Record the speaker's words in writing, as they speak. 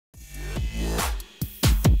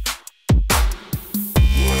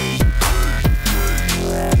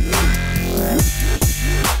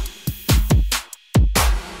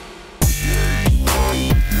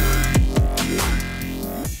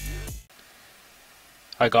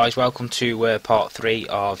Hi guys, welcome to part 3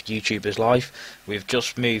 of YouTuber's Life. We've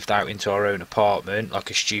just moved out into our own apartment,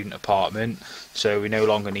 like a student apartment, so we no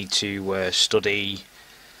longer need to study.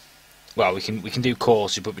 Well, we can do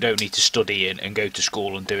courses, but we don't need to study and go to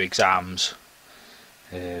school and do exams.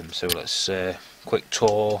 So let's quick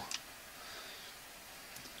tour.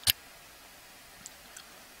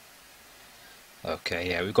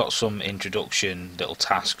 Okay, yeah, we've got some introduction little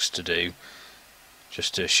tasks to do,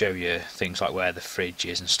 just to show you things like where the fridge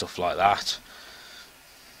is and stuff like that.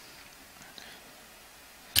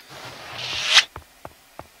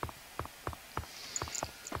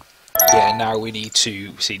 Yeah, now we need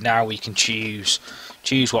to see. Now we can choose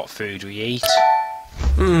what food we eat.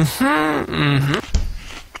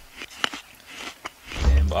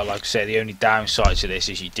 But like I say, the only downside to this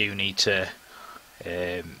is you do need to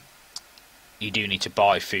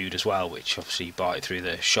buy food as well, which obviously you buy it through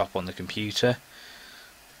the shop on the computer.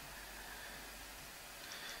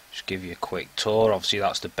 Just give you a quick tour. Obviously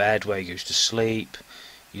that's the bed where he goes to sleep.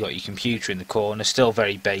 You got your computer in the corner, still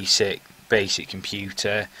very basic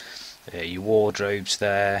computer. Your wardrobe's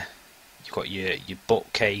there. You've got your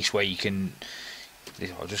bookcase where you can.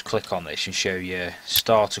 I'll just click on this and show you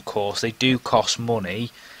starter course. They do cost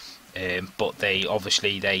money, but they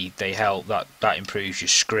obviously they help. That improves your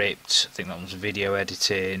script. I think that one's video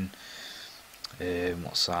editing.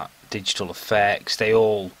 What's that? Digital effects. They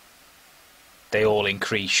all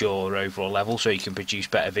increase your overall level, so you can produce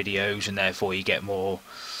better videos, and therefore you get more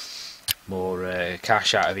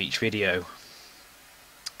cash out of each video.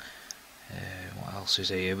 What else is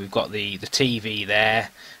here? We've got the TV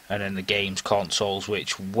there, and then the games consoles,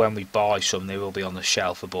 which when we buy some, they will be on the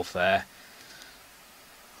shelf above there.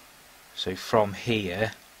 So from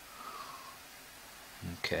here,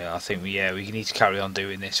 okay, I think we need to carry on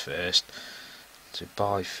doing this first. To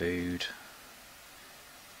buy food.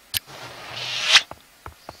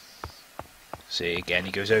 See, again,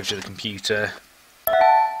 he goes over to the computer.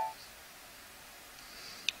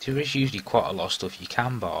 There is usually quite a lot of stuff you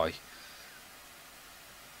can buy.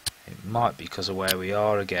 It might be because of where we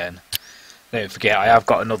are again. Don't forget, I have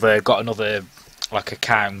got another like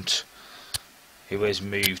account who has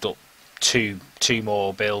moved up two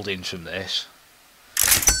more buildings from this.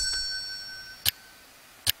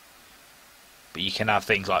 But you can have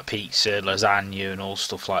things like pizza, lasagna, and all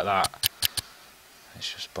stuff like that.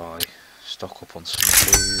 Let's just stock up on some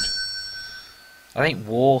food. I think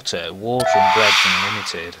water and bread's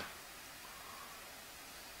unlimited.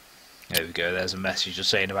 There we go, there's a message just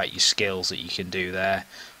saying about your skills that you can do there.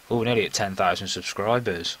 Oh, we're nearly at 10,000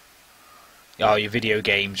 subscribers. Oh, your video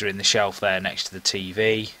games are in the shelf there next to the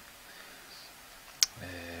TV.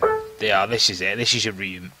 Yeah, this is it. This is your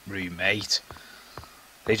roommate.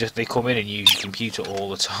 They come in and use your computer all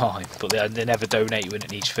the time, but they never donate when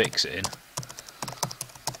it needs fixing.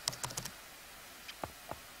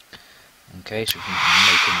 Okay, so we can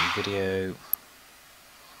make a new video.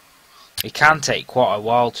 It can take quite a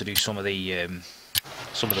while to do some of the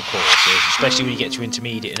courses, especially when you get to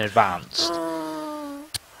intermediate and advanced.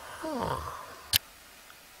 I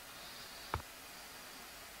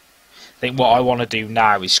think what I want to do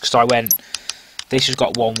now is, because this has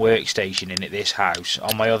got one workstation in it, this house.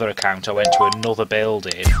 On my other account I went to another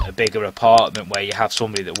building, a bigger apartment where you have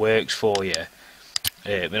somebody that works for you.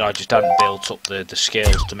 And I just hadn't built up the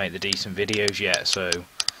skills to make the decent videos yet, so I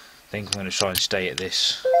think I'm going to try and stay at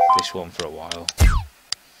this one for a while.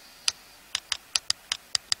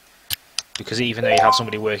 Because even though you have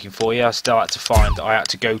somebody working for you, I still had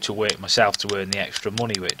to go to work myself to earn the extra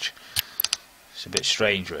money, which is a bit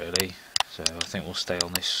strange really. So I think we'll stay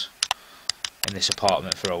on in this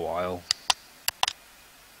apartment for a while.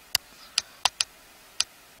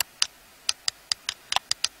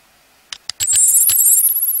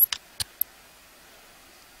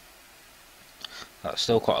 That's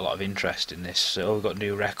still quite a lot of interest in this. So we've got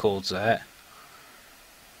new records there.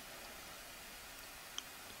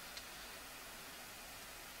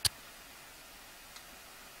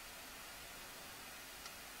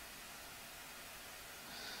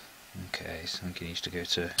 Okay, so I think he needs to go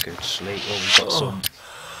to sleep. Oh, we've got some.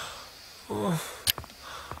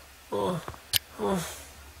 There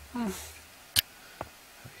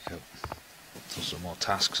we go. Some more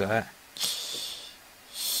tasks there.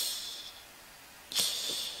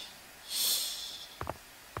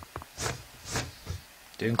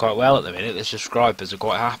 Doing quite well at the minute. The subscribers are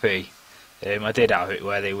quite happy. I did have it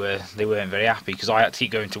where they weren't very happy because I had to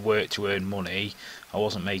keep going to work to earn money. I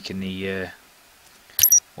wasn't making the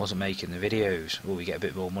videos. Well, we get a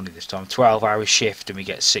bit more money this time. 12-hour shift, and we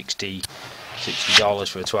get $60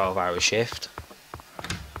 for a 12-hour shift.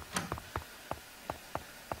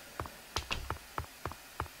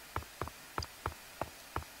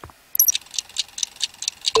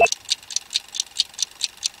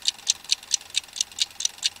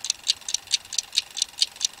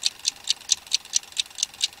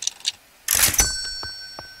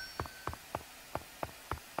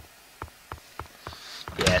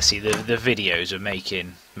 Yeah, see, the videos are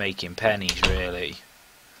making pennies, really.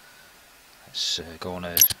 Let's go on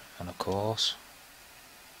a course.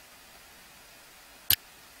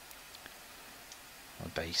 A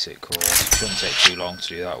basic course. Shouldn't take too long to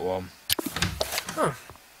do that one. Huh.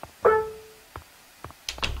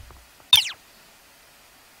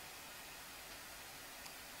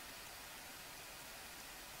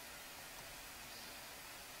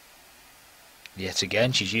 Yet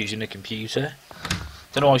again, she's using a computer.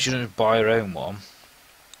 Don't know why she doesn't buy her own one.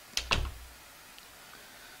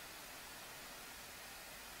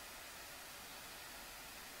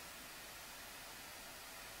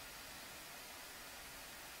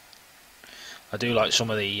 I do like some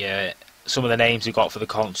of the names they've got for the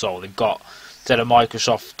console. They've got, instead of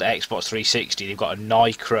Microsoft Xbox 360, they've got a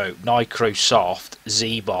Microsoft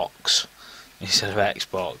ZBox instead of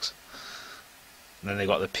Xbox. And then they've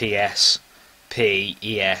got the PSP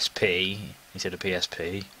ESP instead of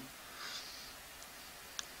PSP.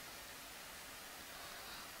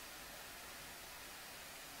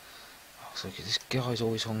 Oh, look at this guy's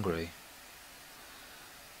always hungry.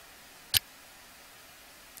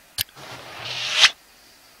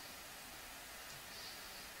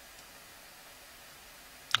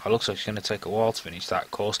 It looks like it's going to take a while to finish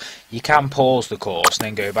that course. You can pause the course and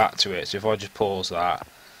then go back to it. So if I just pause that,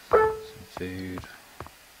 some food.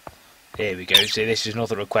 Here we go. See, this is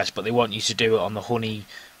another request, but they want you to do it on the Honey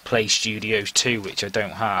Play Studios 2, which I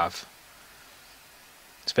don't have.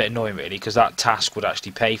 It's a bit annoying, really, because that task would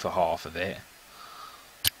actually pay for half of it.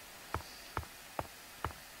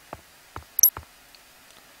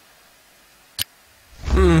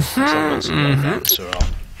 Let's have a look, see what events are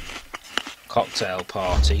on. Cocktail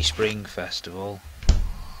party, spring festival.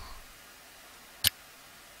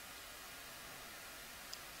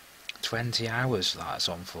 $20 that's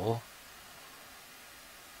on for.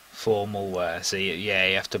 Formal wear. So yeah,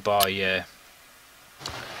 you have to buy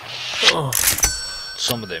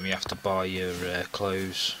some of them. You have to buy your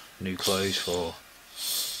clothes, new clothes for.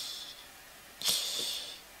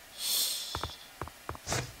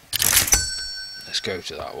 Let's go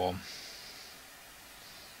to that one.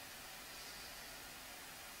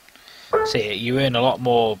 See, you earn a lot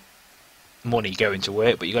more money going to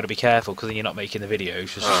work, but you got to be careful because then you're not making the videos.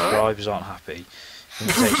 So subscribers aren't happy.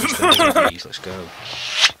 Invitations to movies. Let's go.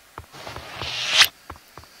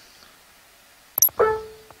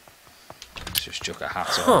 Let's just chuck a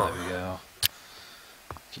hat on. There we go.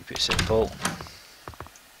 Keep it simple.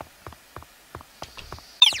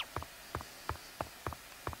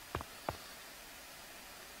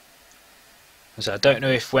 So I don't know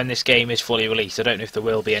if when this game is fully released, I don't know if there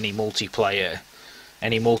will be any multiplayer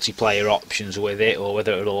options with it, or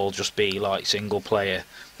whether it'll all just be like single player.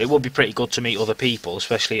 It would be pretty good to meet other people,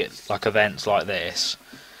 especially at like events like this.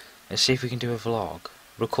 Let's see if we can do a vlog.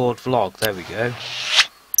 Record vlog. There we go.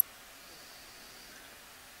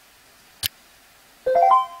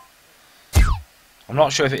 I'm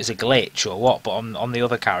not sure if it's a glitch or what, but on the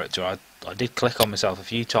other character, I did click on myself a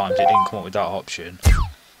few times. It didn't come up with that option.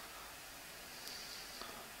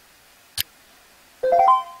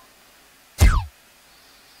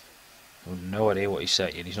 No idea what he's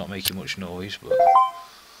saying. He's not making much noise, but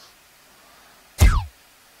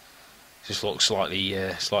just looks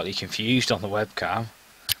slightly confused on the webcam.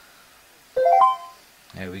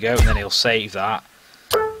 There we go, and then he'll save that.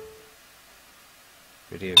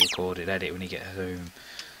 Video recorded, edit when he gets home.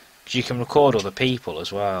 Because you can record other people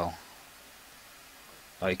as well.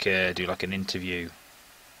 Like do like an interview.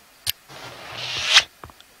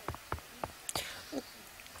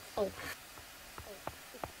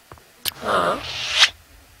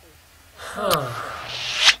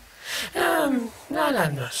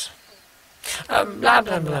 Blah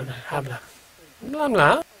blah blah blah blah blah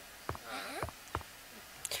blah.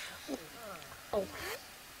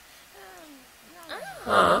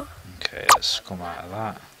 Okay, let's come out of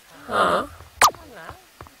that.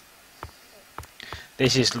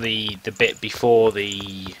 This is the bit before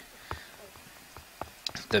the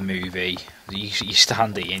movie. You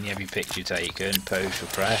stand it in, you have your picture taken, pose for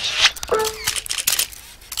press.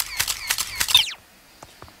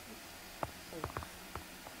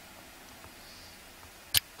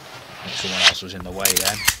 Someone else was in the way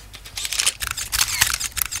then.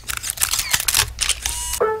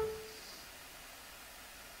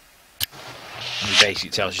 And he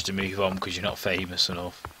basically tells you to move on because you're not famous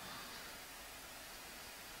enough.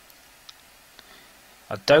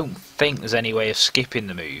 I don't think there's any way of skipping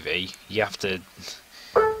the movie. You have to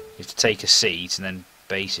take a seat and then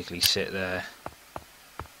basically sit there,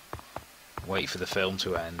 wait for the film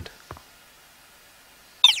to end.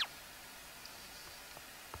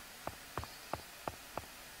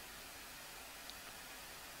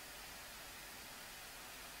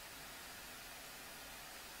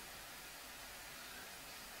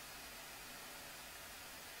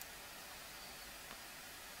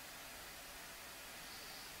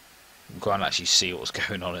 can't actually see what's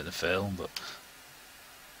going on in the film, but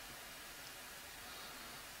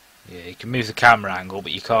yeah, you can move the camera angle,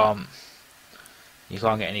 but you can't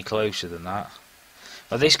get any closer than that.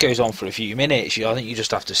 Now this goes on for a few minutes. I think you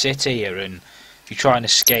just have to sit here, and if you try and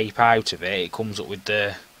escape out of it, it comes up with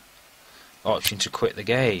the option to quit the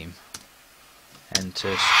game.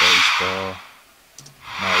 Enter spacebar.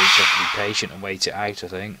 No, you just have to be patient and wait it out, I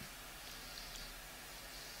think.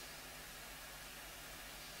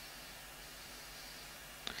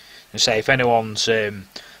 And say if anyone's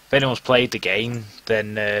played the game,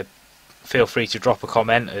 then feel free to drop a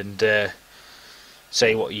comment and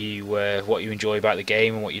say what you enjoy about the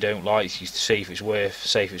game and what you don't like. To see if it's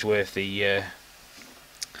worth the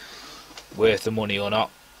money or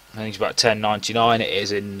not. I think it's about £10.99. It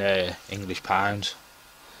is in English pounds.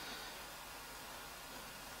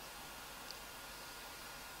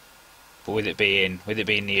 But with it being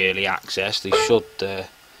the early access, they should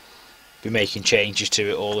be making changes to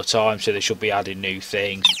it all the time. So they should be adding new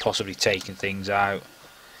things, possibly taking things out.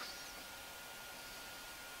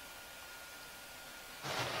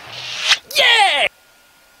 Yeah.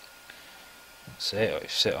 That's it. I'll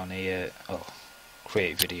sit on here. Oh,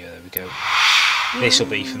 create video. There we go. This will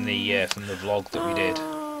be from the vlog that we did.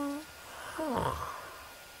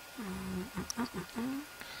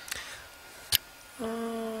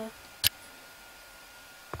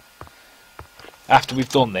 After we've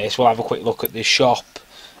done this, we'll have a quick look at this shop,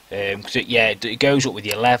 because it goes up with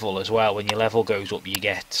your level as well. When your level goes up, you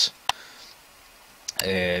get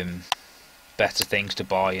better things to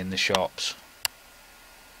buy in the shops.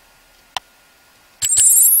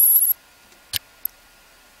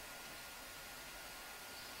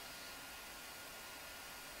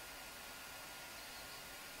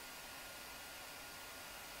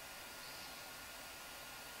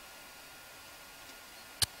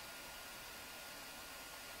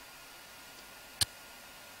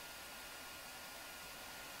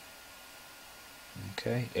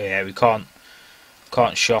 Okay, yeah, we can't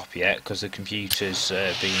shop yet because the computer's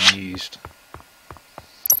being used.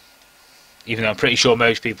 Even though I'm pretty sure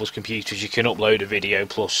most people's computers you can upload a video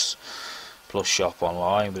plus shop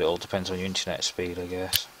online, but it all depends on your internet speed, I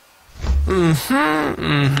guess.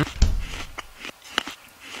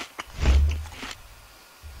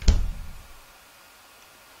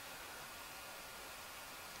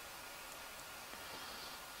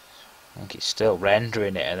 I think it's still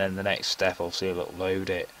rendering it, and then the next step obviously will upload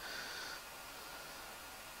it.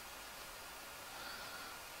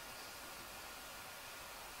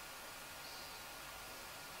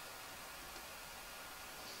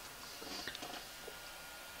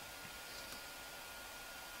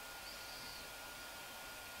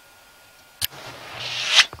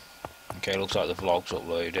 Okay, looks like the vlog's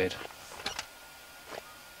uploaded.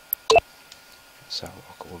 So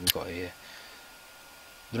what have we got here?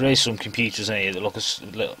 There is some computers in here that look a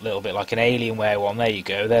little bit like an Alienware one. There you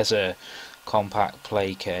go. There's a compact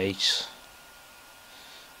play case,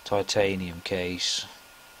 titanium case.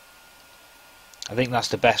 I think that's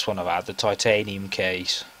the best one I've had, the titanium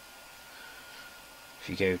case. If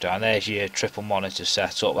you go down, there's your triple monitor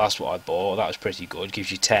setup. That's what I bought. That was pretty good.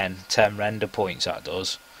 Gives you 10 render points. That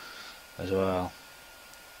does as well.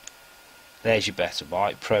 There's your better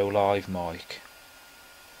mic, Pro Live mic.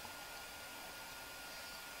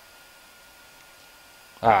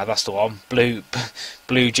 Ah, that's the one. Blue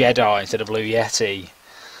Jedi instead of Blue Yeti.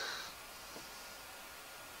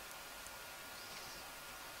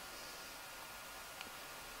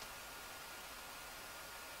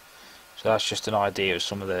 So that's just an idea of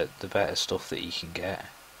some of the better stuff that you can get.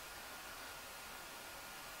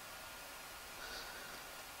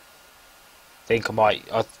 I think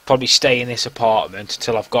I'll probably stay in this apartment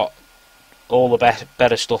until I've got all the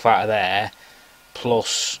better stuff out of there,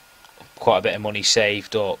 plus quite a bit of money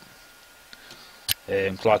saved up.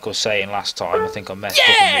 Like I was saying last time, I think I messed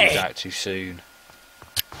up and moved out too soon.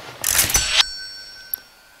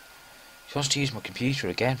 She wants to use my computer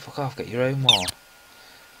again. Fuck off, get your own one.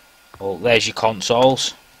 Well, there's your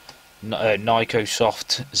consoles.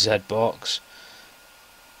 Nycosoft Z-Box.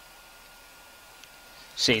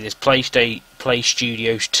 See, there's Play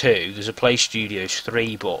Studios 2, there's a Play Studios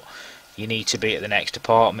 3, but you need to be at the next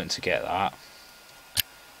apartment to get that.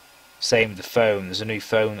 Same with the phone, there's a new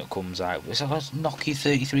phone that comes out. Is that a Nokia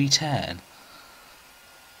 3310?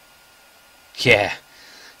 Yeah,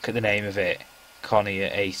 look at the name of it.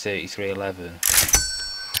 Conia A3311.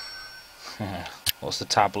 What's the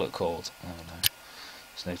tablet called? I don't know.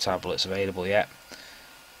 There's no tablets available yet.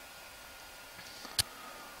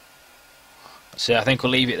 that's it. I think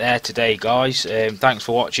we'll leave it there today, guys. Thanks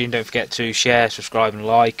for watching. Don't forget to share, subscribe and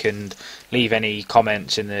like, and leave any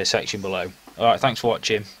comments in the section below. Alright, thanks for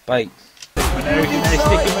watching. Bye. My nose in there,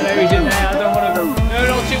 sticking my nose in there. I don't want to go. No,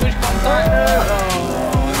 not too much contact.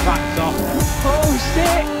 Oh, it's backed off. Oh,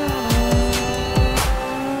 shit.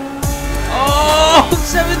 Oh,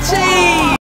 17.